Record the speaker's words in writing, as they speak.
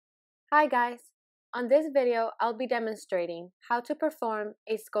Hi guys! On this video, I'll be demonstrating how to perform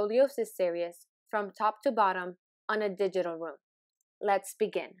a scoliosis series from top to bottom on a digital room. Let's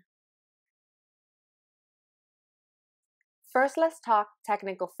begin. First, let's talk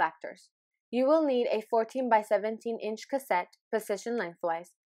technical factors. You will need a 14 by 17 inch cassette positioned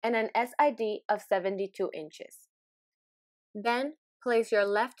lengthwise and an SID of 72 inches. Then, place your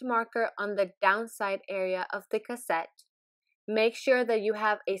left marker on the downside area of the cassette. Make sure that you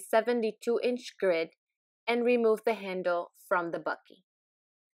have a 72-inch grid and remove the handle from the bucky.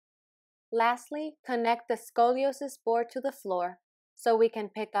 Lastly, connect the scoliosis board to the floor so we can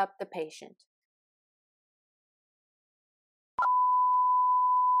pick up the patient.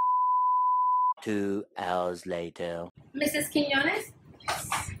 Two hours later. Mrs. Quinones?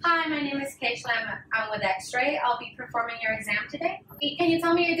 Hi, my name is Keishla. I'm with X-Ray. I'll be performing your exam today. Can you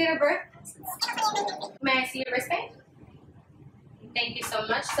tell me your date of birth? May I see your wristband? Thank you so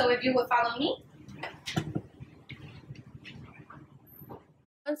much. So if you would follow me.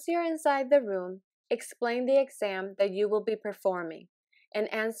 Once you're inside the room, explain the exam that you will be performing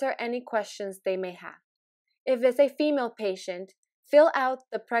and answer any questions they may have. If it's a female patient, fill out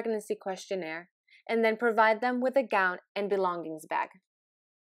the pregnancy questionnaire and then provide them with a gown and belongings bag.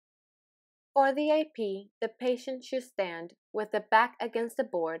 For the AP, the patient should stand with the back against the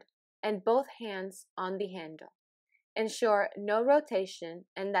board and both hands on the handle. Ensure no rotation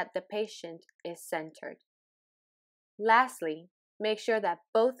and that the patient is centered. Lastly, make sure that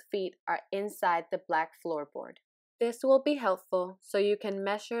both feet are inside the black floorboard. This will be helpful so you can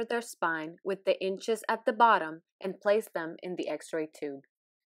measure their spine with the inches at the bottom and place them in the X-ray tube.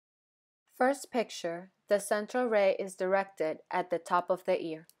 First picture, the central ray is directed at the top of the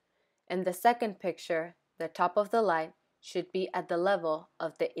ear. In the second picture, the top of the light should be at the level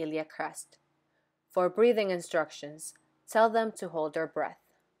of the iliac crest. For breathing instructions, tell them to hold their breath.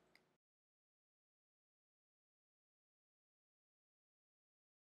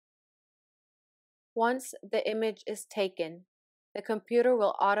 Once the image is taken, the computer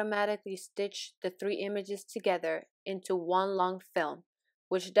will automatically stitch the three images together into one long film,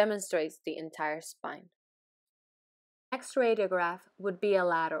 which demonstrates the entire spine. Next radiograph would be a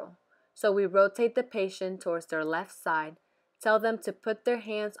lateral, so we rotate the patient towards their left side, tell them to put their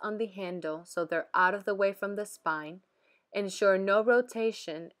hands on the handle so they're out of the way from the spine, ensure no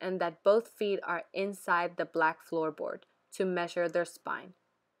rotation and that both feet are inside the black floorboard to measure their spine.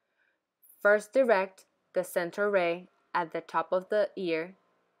 First direct the center ray at the top of the ear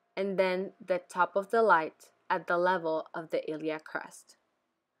and then the top of the light at the level of the iliac crest.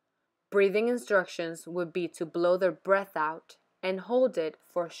 Breathing instructions would be to blow their breath out and hold it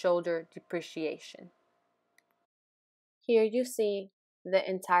for shoulder depreciation. Here you see the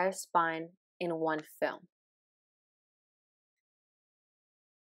entire spine in one film.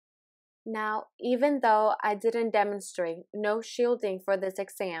 Now, even though I didn't demonstrate no shielding for this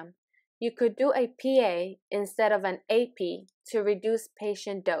exam, you could do a PA instead of an AP to reduce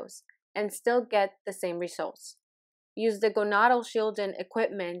patient dose and still get the same results. Use the gonadal shielding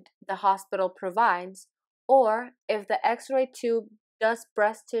equipment the hospital provides, or if the X-ray tube does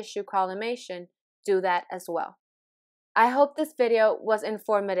breast tissue collimation, do that as well. I hope this video was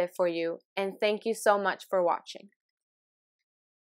informative for you, and thank you so much for watching.